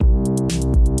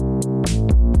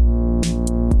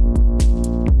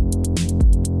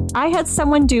I had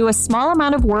someone do a small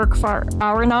amount of work for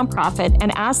our nonprofit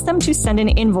and asked them to send an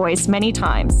invoice many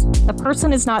times. The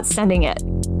person is not sending it.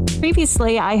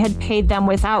 Previously, I had paid them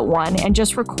without one and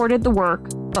just recorded the work,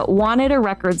 but wanted a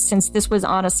record since this was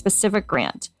on a specific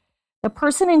grant. The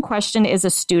person in question is a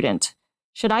student.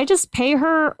 Should I just pay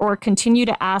her or continue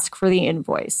to ask for the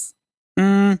invoice?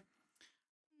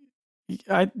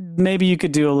 Maybe you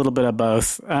could do a little bit of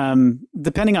both.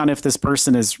 Depending on if this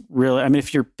person is really, I mean,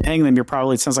 if you're paying them,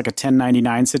 it sounds like a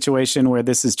 1099 situation where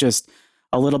this is just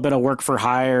a little bit of work for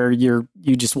hire. You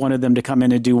just wanted them to come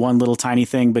in and do one little tiny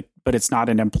thing, but it's not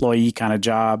an employee kind of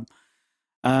job.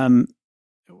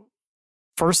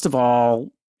 First of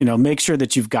all, make sure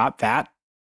that you've got that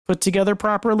put together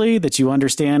properly, that you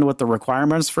understand what the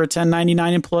requirements for a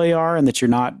 1099 employee are, and that you're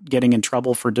not getting in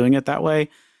trouble for doing it that way.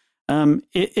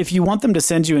 If you want them to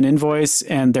send you an invoice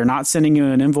and they're not sending you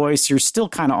an invoice, you're still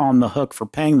kind of on the hook for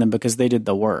paying them because they did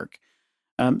the work.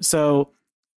 So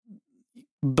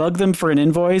bug them for an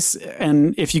invoice.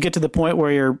 And if you get to the point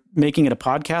where you're making it a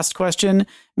podcast question,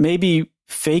 maybe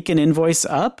fake an invoice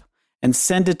up and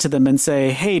send it to them and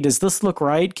say, hey, does this look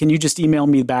right? Can you just email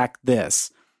me back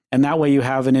this? And that way you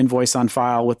have an invoice on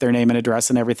file with their name and address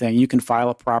and everything. You can file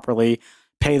it properly,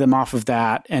 pay them off of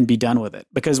that, and be done with it.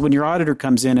 Because when your auditor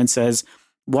comes in and says,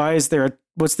 what's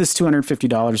this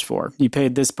 $250 for? You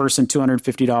paid this person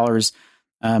 $250.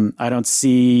 I don't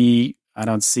see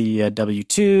a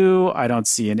W-2. I don't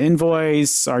see an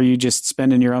invoice. Are you just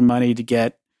spending your own money to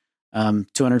get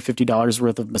 $250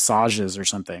 worth of massages or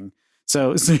something?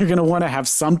 So you're going to want to have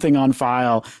something on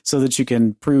file so that you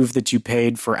can prove that you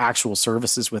paid for actual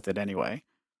services with it anyway.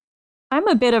 I'm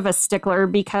a bit of a stickler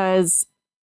because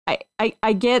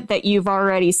I get that you've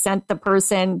already sent the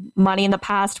person money in the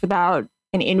past without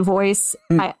an invoice.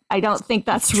 I don't think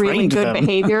that's really good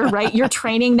behavior, right? You're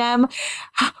training them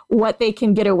what they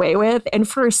can get away with. And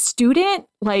for a student,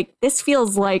 this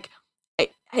feels like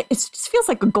it just feels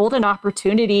like a golden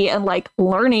opportunity and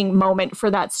learning moment for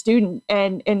that student.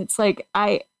 And it's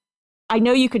I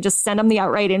know you could just send them the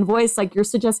outright invoice like you're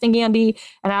suggesting, Andy,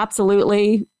 and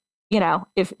absolutely,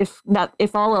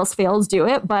 if all else fails, do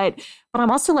it. But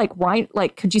I'm also why,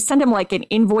 could you send them an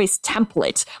invoice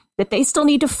template that they still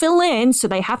need to fill in? So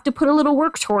they have to put a little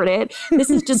work toward it. This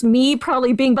is just me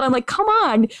probably but I'm come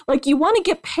on, you want to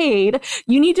get paid.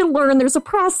 You need to learn there's a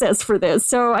process for this.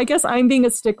 So I guess I'm being a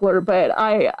stickler, but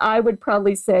I would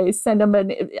probably say send them I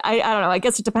don't know. I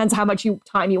guess it depends how much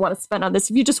time you want to spend on this.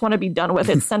 If you just want to be done with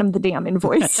it, send them the damn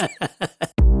invoice.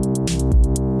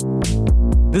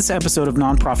 This episode of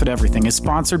Nonprofit Everything is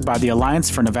sponsored by the Alliance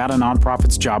for Nevada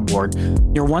Nonprofits Job Board,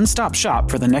 your one-stop shop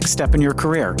for the next step in your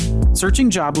career. Searching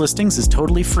job listings is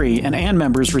totally free, and ANN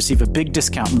members receive a big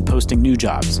discount when posting new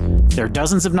jobs. There are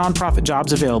dozens of nonprofit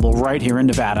jobs available right here in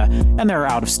Nevada, and there are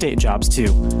out-of-state jobs too.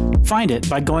 Find it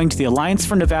by going to the Alliance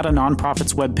for Nevada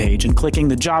Nonprofits webpage and clicking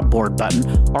the Job Board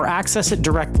button, or access it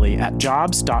directly at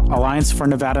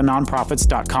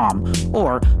jobs.alliancefornevadanonprofits.com,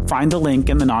 or find the link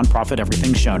in the Nonprofit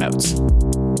Everything show notes.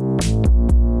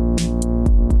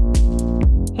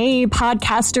 Hey,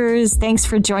 podcasters. Thanks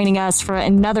for joining us for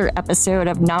another episode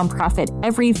of Nonprofit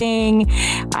Everything.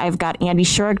 I've got Andy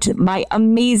Shirkt, my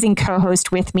amazing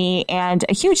co-host, with me, and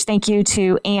a huge thank you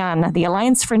to ANN, the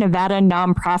Alliance for Nevada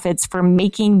Nonprofits, for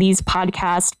making these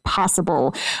podcasts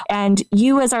possible. And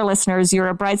you, as our listeners, you're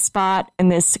a bright spot in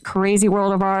this crazy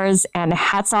world of ours, and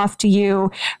hats off to you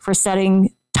for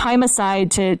setting time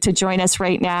aside to join us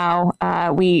right now.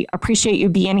 We appreciate you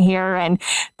being here, and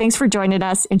thanks for joining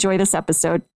us. Enjoy this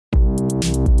episode.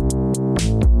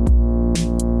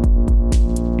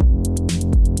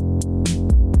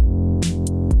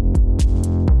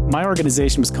 My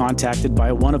organization was contacted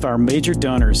by one of our major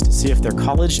donors to see if their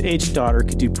college-aged daughter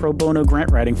could do pro bono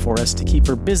grant writing for us to keep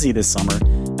her busy this summer,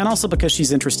 and also because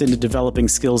she's interested in developing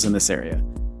skills in this area.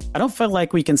 I don't feel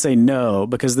like we can say no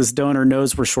because this donor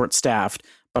knows we're short-staffed,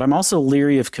 but I'm also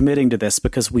leery of committing to this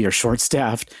because we are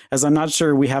short-staffed, as I'm not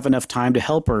sure we have enough time to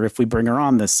help her if we bring her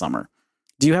on this summer.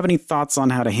 Do you have any thoughts on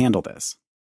how to handle this?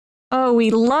 Oh, we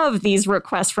love these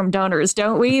requests from donors,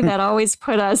 don't we? That always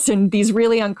put us in these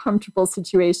really uncomfortable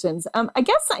situations. I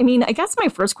guess my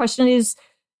first question is,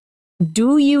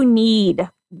 do you need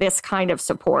this kind of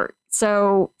support?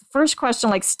 So first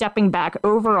question, stepping back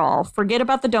overall, forget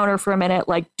about the donor for a minute.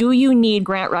 Do you need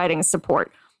grant writing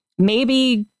support?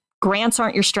 Maybe grants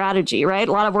aren't your strategy, right?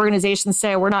 A lot of organizations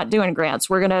say, we're not doing grants.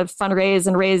 We're going to fundraise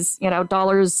and raise,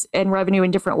 dollars and revenue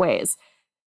in different ways.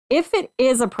 If it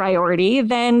is a priority,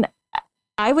 then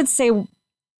I would say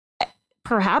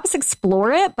perhaps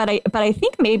explore it, but I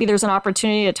think maybe there's an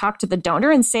opportunity to talk to the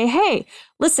donor and say, hey,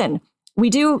 listen, we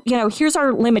do, here's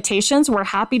our limitations. We're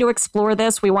happy to explore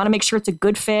this. We want to make sure it's a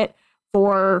good fit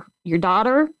for your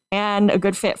daughter and a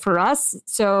good fit for us.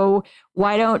 So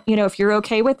why don't, if you're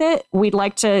okay with it, we'd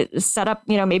like to set up,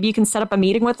 maybe you can set up a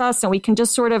meeting with us and we can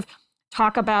just sort of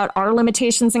talk about our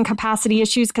limitations and capacity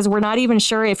issues, because we're not even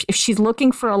sure if she's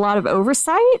looking for a lot of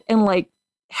oversight and like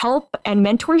help and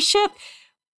mentorship.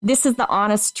 This is the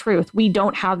honest truth. We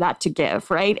don't have that to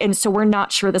give, right? And so we're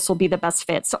not sure this will be the best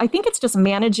fit. So I think it's just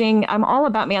I'm all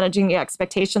about managing the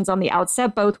expectations on the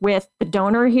outset, both with the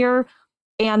donor here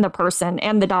and the person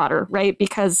and the daughter, right?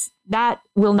 Because that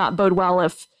will not bode well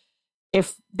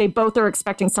if they both are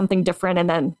expecting something different and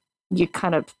then you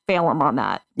kind of fail them on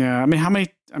that. Yeah.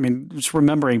 Just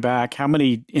remembering back, how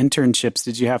many internships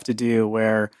did you have to do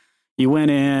where you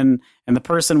went in and the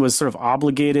person was sort of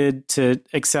obligated to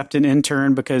accept an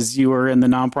intern because you were in the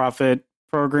nonprofit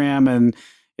program and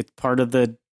it's part of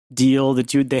the deal that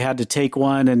they had to take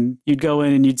one, and you'd go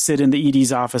in and you'd sit in the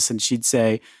ED's office and she'd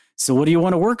say, "So what do you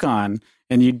want to work on?"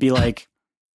 And you'd be like,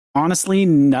 "Honestly,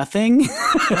 nothing."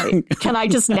 Right. Can I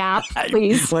just nap,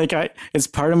 please? It's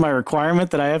part of my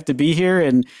requirement that I have to be here.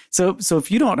 And so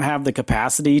if you don't have the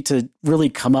capacity to really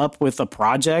come up with a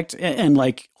project and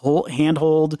like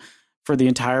handhold for the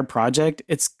entire project,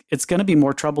 it's going to be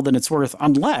more trouble than it's worth,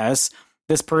 unless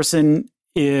this person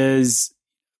is,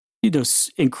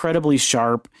 incredibly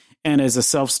sharp and is a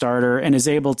self-starter and is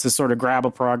able to sort of grab a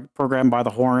program by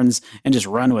the horns and just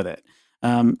run with it.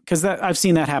 Because I've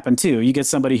seen that happen too. You get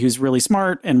somebody who's really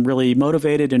smart and really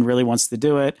motivated and really wants to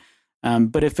do it.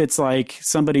 But if it's like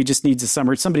somebody's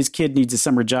kid needs a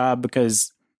summer job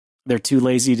because they're too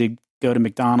lazy to go to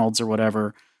McDonald's or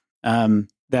whatever,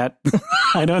 that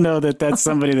I don't know that that's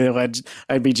somebody that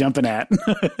I'd be jumping at.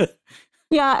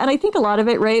 Yeah. And I think a lot of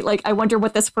it, right? Like, I wonder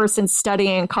what this person's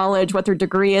studying in college, what their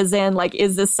degree is in. Like,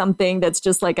 is this something that's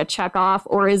just like a check off,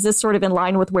 or is this sort of in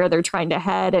line with where they're trying to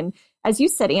head? And as you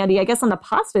said, Andy, I guess on the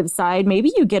positive side,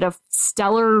 maybe you get a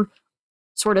stellar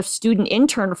sort of student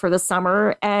intern for the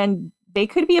summer and they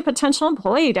could be a potential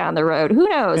employee down the road. Who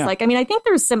knows? Yeah. I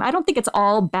think I don't think it's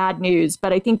all bad news,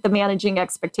 but I think the managing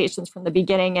expectations from the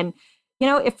beginning, and,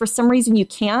 if for some reason you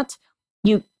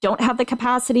don't have the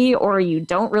capacity or you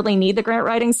don't really need the grant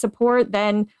writing support,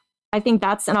 then I think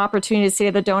that's an opportunity to say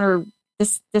to the donor,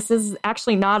 this is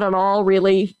actually not at all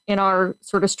really in our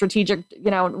sort of strategic,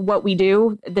 what we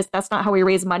do. That's not how we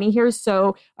raise money here.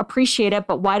 So appreciate it.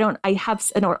 But why don't I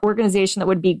have an organization that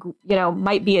would be,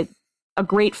 might be a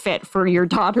great fit for your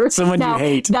daughter? Someone now, you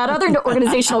hate. That other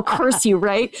organization will curse you,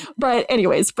 right? But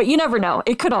anyways, you never know.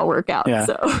 It could all work out. Yeah.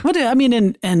 So.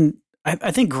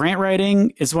 I think grant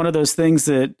writing is one of those things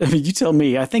that, you tell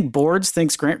me, I think boards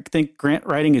think grant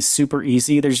writing is super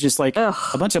easy. There's just like a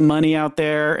bunch of money out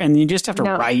there and you just have to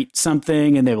write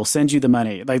something and they will send you the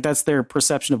money. Like, that's their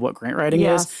perception of what grant writing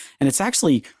is. And it's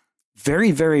actually very,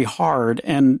 very hard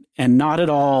and not at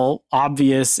all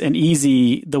obvious and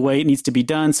easy the way it needs to be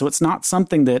done. So it's not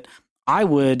something that I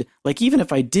would, like, even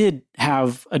if I did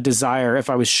have a desire, if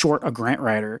I was short a grant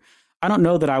writer, I don't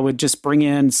know that I would just bring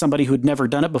in somebody who'd never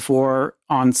done it before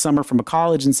on summer from a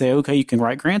college and say, okay, you can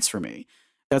write grants for me.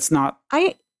 That's not.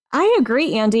 I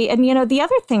agree, Andy. And, the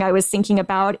other thing I was thinking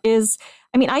about is,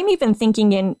 I'm even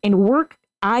thinking in work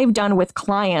I've done with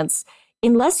clients,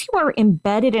 unless you are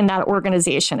embedded in that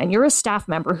organization and you're a staff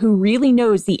member who really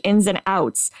knows the ins and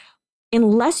outs,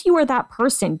 unless you are that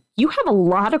person, you have a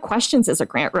lot of questions as a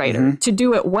grant writer to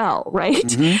do it well, right?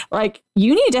 Mm-hmm. Like,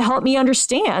 you need to help me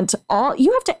understand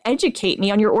you have to educate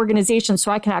me on your organization so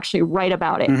I can actually write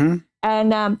about it. Mm-hmm.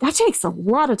 And that takes a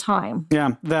lot of time.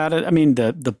 Yeah.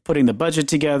 The putting the budget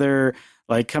together,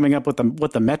 like coming up with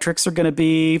what the metrics are going to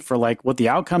be for like what the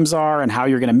outcomes are and how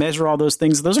you're going to measure all those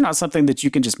things. Those are not something that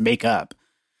you can just make up.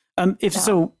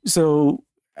 So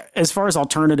as far as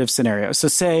alternative scenarios, so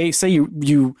say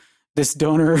you this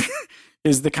donor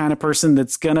is the kind of person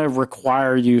that's going to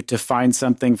require you to find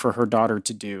something for her daughter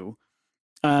to do.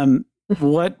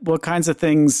 What kinds of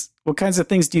things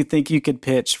do you think you could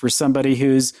pitch for somebody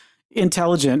who's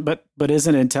intelligent, but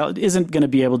isn't going to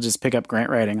be able to just pick up grant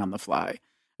writing on the fly?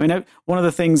 One of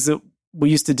the things that we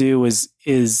used to do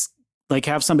is like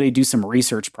have somebody do some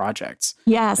research projects.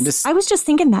 Yes. I was just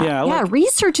thinking that. Yeah.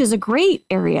 Research is a great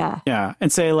area. Yeah.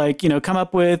 And say like, can you come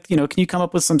up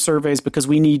with some surveys because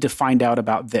we need to find out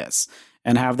about this,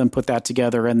 and have them put that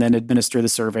together and then administer the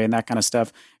survey and that kind of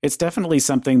stuff. It's definitely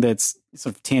something that's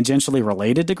sort of tangentially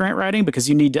related to grant writing, because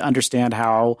you need to understand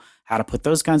how to put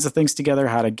those kinds of things together,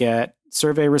 how to get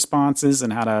survey responses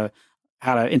and how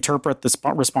to interpret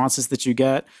the responses that you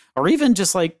get, or even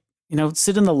just like,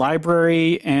 sit in the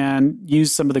library and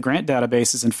use some of the grant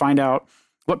databases and find out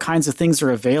what kinds of things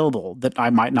are available that I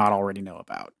might not already know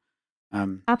about.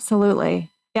 Absolutely.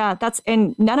 Yeah,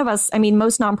 and none of us, I mean,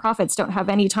 most nonprofits don't have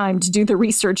any time to do the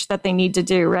research that they need to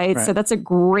do, right? So that's a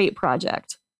great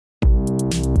project.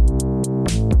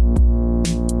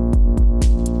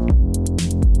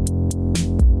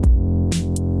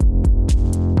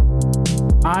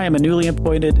 I am a newly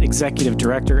appointed executive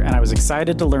director, and I was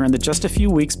excited to learn that just a few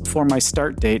weeks before my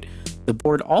start date, the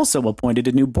board also appointed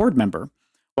a new board member.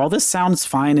 While this sounds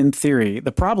fine in theory,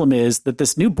 the problem is that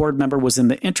this new board member was in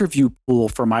the interview pool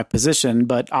for my position,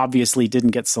 but obviously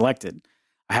didn't get selected.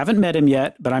 I haven't met him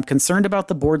yet, but I'm concerned about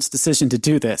the board's decision to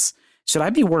do this. Should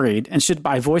I be worried, and should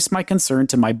I voice my concern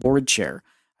to my board chair?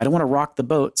 I don't want to rock the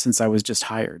boat since I was just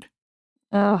hired.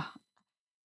 I'm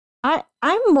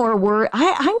more worried.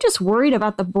 I'm just worried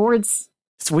about the board's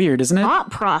It's weird, isn't it? thought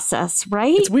process,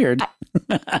 right? It's weird.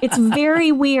 It's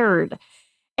very weird.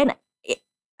 And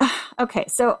okay,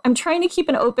 so I'm trying to keep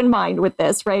an open mind with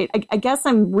this, right? I guess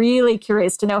I'm really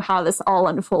curious to know how this all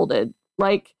unfolded.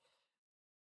 Like,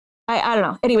 I don't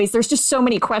know. Anyways, there's just so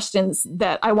many questions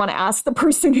that I want to ask the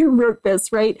person who wrote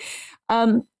this, right?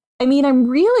 I mean, I'm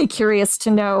really curious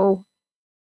to know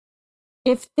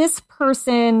if this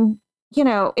person,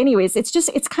 anyways,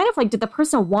 it's kind of like, did the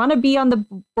person want to be on the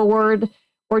board,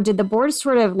 or did the board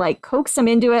sort of like coax them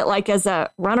into it, like as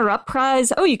a runner-up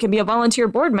prize? Oh, you can be a volunteer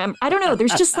board member. I don't know.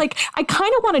 There's just like, I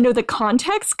kind of want to know the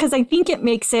context, because I think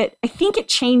it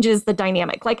changes the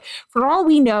dynamic. Like, for all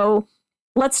we know,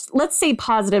 let's say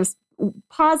positive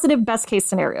best case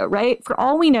scenario, right? For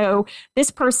all we know, this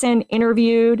person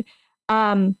interviewed,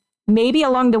 maybe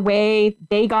along the way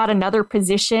they got another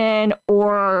position,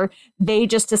 or they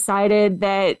just decided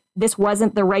that this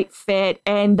wasn't the right fit,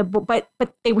 but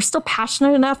they were still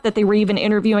passionate enough that they were even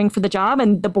interviewing for the job,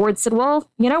 and the board said,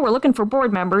 well, we're looking for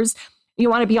board members. You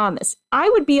want to be on this? I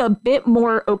would be a bit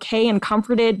more okay and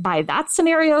comforted by that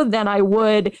scenario than I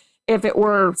would if it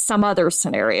were some other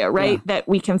scenario, right? That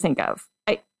we can think of.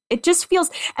 It just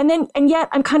feels, and yet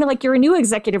I'm kind of like, you're a new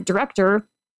executive director.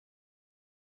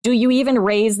 Do you even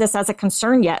raise this as a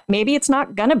concern yet? Maybe it's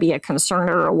not going to be a concern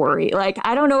or a worry. Like,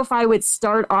 I don't know if I would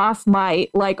start off my,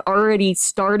 already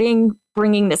starting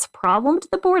bringing this problem to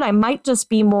the board. I might just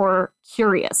be more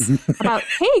curious about,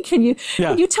 hey, can you tell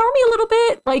me a little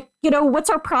bit? What's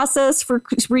our process for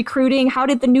recruiting? How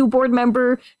did the new board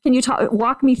member, can you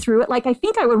walk me through it? I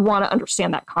think I would want to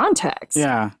understand that context.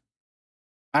 Yeah,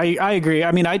 I agree.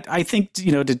 I mean, I think,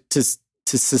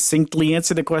 to succinctly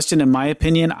answer the question, in my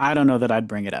opinion, I don't know that I'd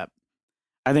bring it up.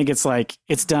 I think it's like,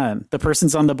 it's done. The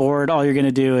person's on the board. All you're going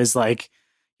to do is you're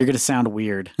going to sound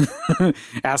weird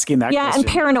asking that question. Yeah, and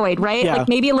paranoid, right? Yeah.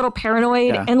 Maybe a little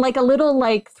paranoid and a little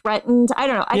threatened. I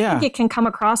don't know. I think it can come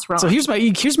across wrong. So here's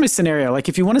my scenario.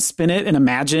 If you want to spin it and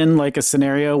imagine a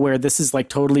scenario where this is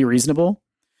totally reasonable.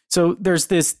 So there's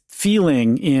this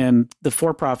feeling in the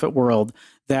for-profit world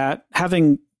that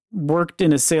having worked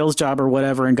in a sales job or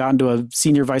whatever and gotten to a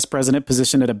senior vice president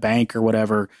position at a bank or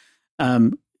whatever,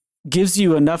 gives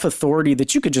you enough authority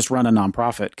that you could just run a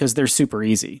nonprofit because they're super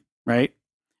easy, right?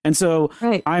 And so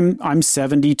I'm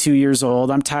 72 years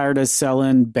old. I'm tired of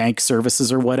selling bank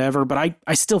services or whatever, but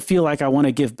I still feel like I want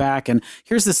to give back. And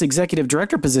here's this executive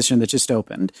director position that just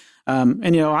opened. I'm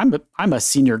a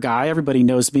senior guy. Everybody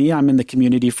knows me. I'm in the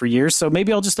community for years. So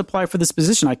maybe I'll just apply for this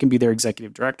position. I can be their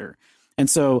executive director. And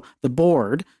so the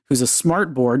board, who's a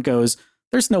smart board, goes,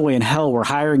 there's no way in hell we're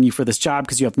hiring you for this job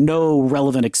because you have no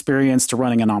relevant experience to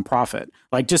running a nonprofit.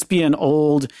 Just being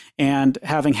old and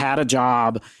having had a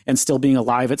job and still being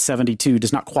alive at 72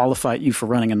 does not qualify you for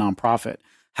running a nonprofit.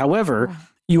 However,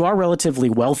 you are relatively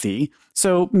wealthy.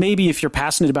 So maybe if you're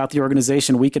passionate about the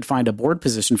organization, we could find a board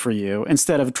position for you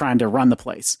instead of trying to run the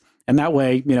place. And that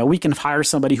way, we can hire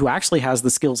somebody who actually has the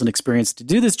skills and experience to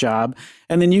do this job.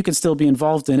 And then you can still be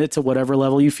involved in it to whatever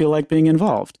level you feel like being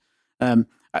involved.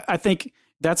 I think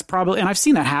that's probably, and I've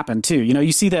seen that happen too.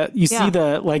 You see that, see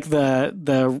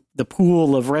the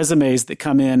pool of resumes that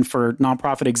come in for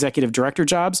nonprofit executive director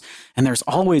jobs. And there's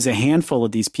always a handful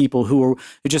of these people who are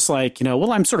just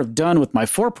well, I'm sort of done with my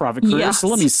for-profit career. So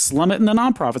let me slum it in the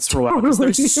nonprofits for a while because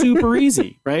they're super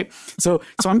easy. Right. So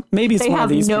maybe it's one of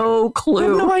these. They have no clue. I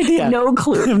have no idea. No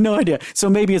clue. I have no idea.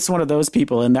 So maybe it's one of those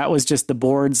people. And that was just the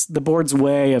board's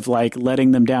way of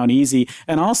letting them down easy.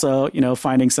 And also,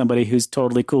 finding somebody who's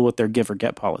totally cool with their give or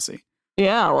get policy.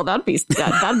 Yeah, well, that'd be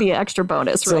an extra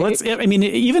bonus, right? So even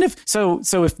if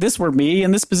if this were me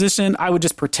in this position, I would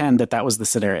just pretend that was the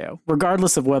scenario,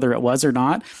 regardless of whether it was or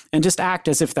not, and just act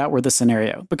as if that were the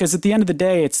scenario. Because at the end of the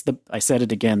day, I said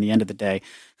it again, the end of the day.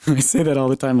 I say that all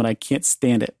the time and I can't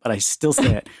stand it, but I still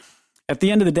say it. at the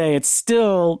end of the day, it's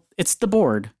the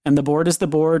board, and the board is the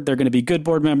board. They're going to be good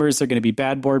board members. They're going to be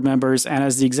bad board members. And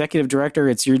as the executive director,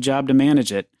 it's your job to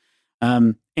manage it.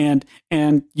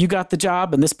 And you got the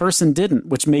job and this person didn't,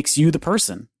 which makes you the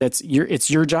person. It's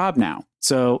your job now.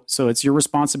 So it's your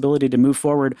responsibility to move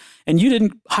forward. And you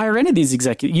didn't hire any of these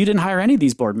you didn't hire any of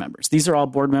these board members. These are all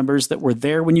board members that were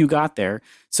there when you got there.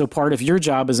 So part of your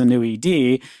job as a new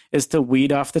ED is to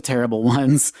weed off the terrible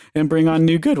ones and bring on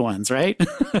new good ones, right?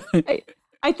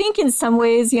 I think in some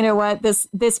ways, you know what,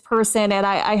 this person, and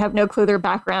I have no clue their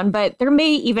background, but there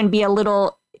may even be a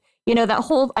little, you know, that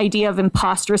whole idea of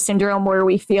imposter syndrome where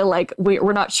we feel like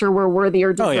we're not sure we're worthy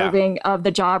or deserving of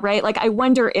the job, right? Like, I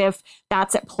wonder if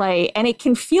that's at play. And it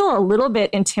can feel a little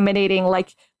bit intimidating.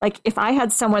 Like if I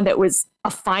had someone that was a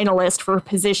finalist for a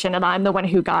position and I'm the one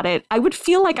who got it, I would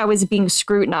feel like I was being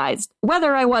scrutinized.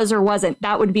 Whether I was or wasn't,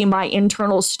 that would be my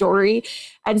internal story.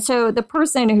 And so the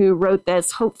person who wrote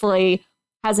this hopefully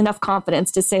has enough confidence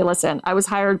to say, listen, I was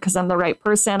hired because I'm the right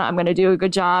person. I'm going to do a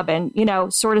good job. And, you know,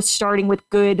 sort of starting with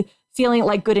feeling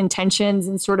like good intentions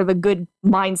and sort of a good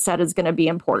mindset is going to be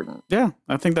important. Yeah,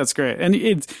 I think that's great. And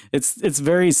it's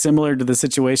very similar to the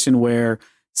situation where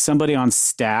somebody on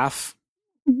staff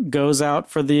goes out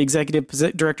for the executive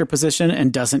director position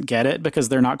and doesn't get it because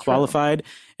they're not qualified.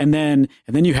 True. And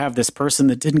then you have this person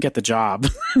that didn't get the job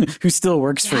who still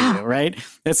works for you, right?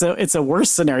 It's a worse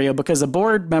scenario because a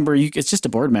board member, it's just a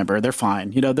board member. They're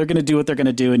fine. You know, they're going to do what they're going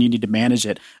to do and you need to manage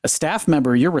it. A staff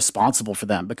member, you're responsible for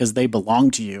them because they belong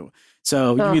to you.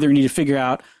 So you either need to figure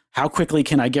out how quickly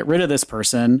can I get rid of this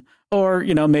person, or,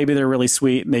 you know, maybe they're really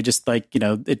sweet and they just like, you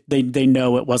know, they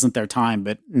know it wasn't their time,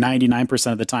 but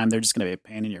 99% of the time they're just going to be a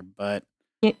pain in your butt.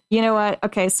 You know what?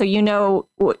 Okay. So, you know,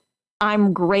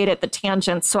 I'm great at the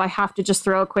tangents, so I have to just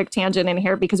throw a quick tangent in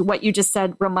here because what you just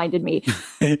said reminded me.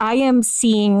 I am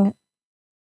seeing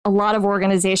a lot of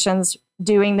organizations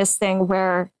doing this thing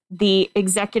where the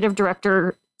executive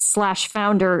director /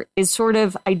 founder is sort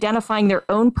of identifying their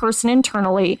own person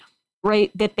internally,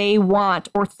 right, that they want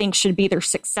or think should be their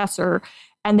successor,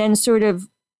 and then sort of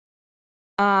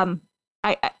I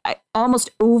almost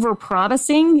over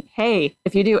promising, hey,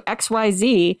 if you do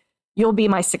XYZ, you'll be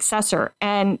my successor.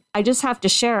 And I just have to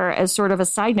share as sort of a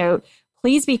side note,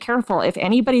 please be careful if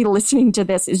anybody listening to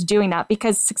this is doing that,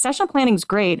 because succession planning is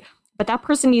great, but that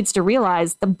person needs to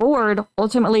realize the board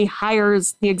ultimately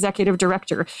hires the executive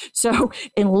director. So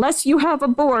unless you have a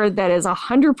board that is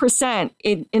 100%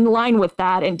 in line with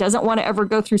that and doesn't want to ever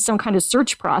go through some kind of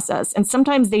search process, and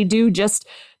sometimes they do just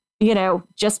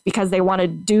because they want to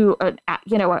do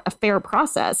a fair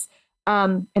process,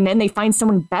 and then they find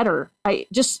someone better. I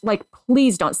just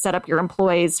please don't set up your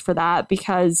employees for that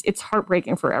because it's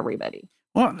heartbreaking for everybody.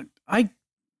 Well,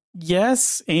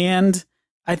 yes, and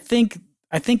I think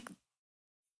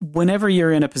whenever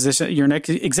you're in a position, you're an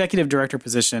executive director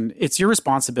position, it's your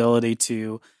responsibility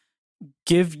to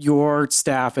give your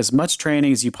staff as much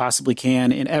training as you possibly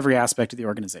can in every aspect of the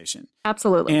organization.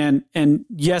 Absolutely. And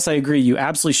yes, I agree. You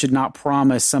absolutely should not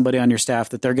promise somebody on your staff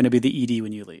that they're going to be the ED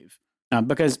when you leave.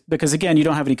 Because again, you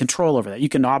don't have any control over that. You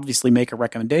can obviously make a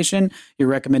recommendation. Your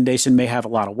recommendation may have a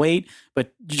lot of weight,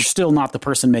 but you're still not the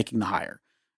person making the hire.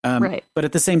 Right. But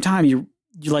at the same time, you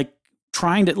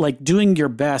trying to doing your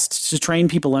best to train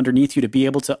people underneath you to be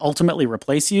able to ultimately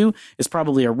replace you is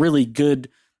probably a really good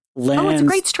lens. Oh, it's a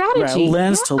great strategy.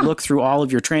 To look through all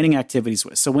of your training activities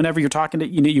with. So whenever you're talking to,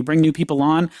 you bring new people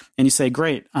on and you say,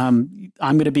 great, I'm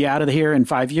going to be out of here in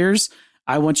 5 years.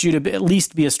 I want you to at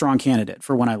least be a strong candidate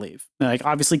for when I leave.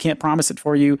 Obviously can't promise it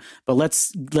for you, but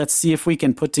let's see if we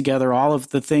can put together all of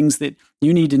the things that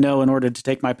you need to know in order to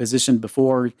take my position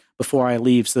before I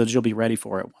leave so that you'll be ready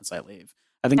for it once I leave.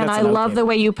 I love the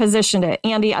way you positioned it,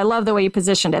 Andy. I love the way you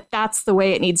positioned it. That's the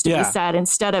way it needs to be said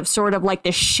instead of sort of like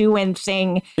the shoo-in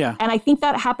thing. Yeah. And I think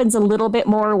that happens a little bit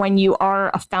more when you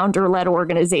are a founder-led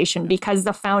organization because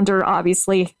the founder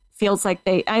obviously feels like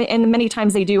and many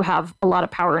times they do have a lot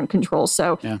of power and control.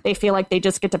 So they feel like they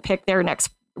just get to pick their next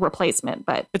replacement.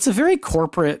 But it's a very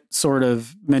corporate sort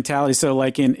of mentality. So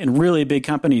like in really big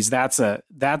companies, that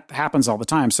happens all the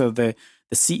time. So the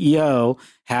CEO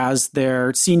has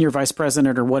their senior vice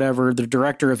president or whatever, the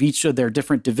director of each of their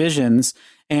different divisions,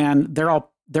 and they're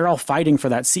all fighting for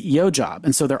that CEO job.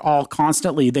 And so they're all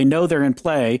constantly, they know they're in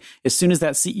play. As soon as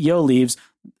that CEO leaves,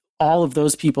 all of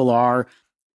those people are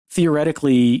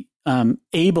theoretically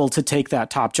able to take that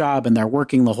top job, and they're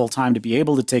working the whole time to be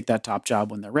able to take that top job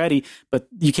when they're ready. But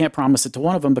you can't promise it to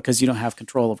one of them because you don't have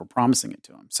control over promising it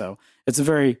to them. So it's a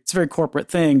very corporate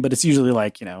thing, but it's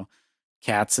usually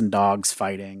cats and dogs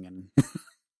fighting and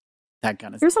that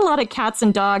kind of There's a lot of cats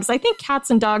and dogs. I think cats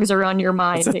and dogs are on your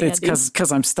mind. It's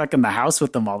because I'm stuck in the house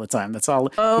with them all the time. That's all.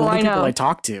 Oh, I know. People I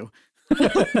talk to.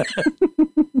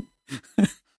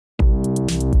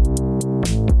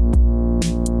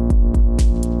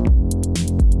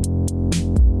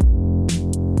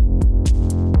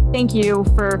 Thank you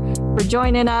for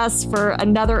joining us for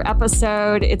another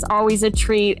episode. It's always a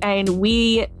treat, and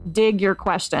we dig your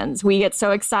questions. We get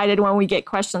so excited when we get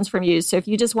questions from you. So if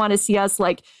you just want to see us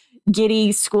like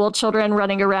giddy school children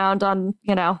running around on,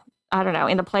 I don't know,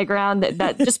 in the playground,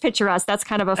 that just picture us. That's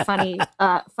kind of a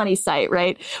funny sight,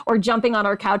 right? Or jumping on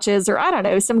our couches, or I don't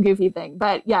know, some goofy thing.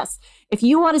 But yes, if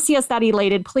you want to see us that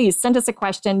elated, please send us a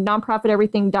question,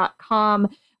 nonprofiteverything.com.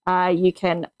 You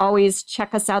can always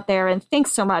check us out there. And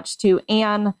thanks so much to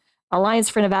Anne, Alliance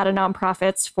for Nevada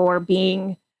Nonprofits, for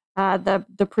being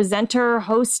the presenter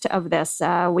host of this.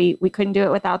 We couldn't do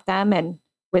it without them. And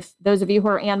with those of you who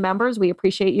are Anne members, we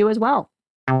appreciate you as well.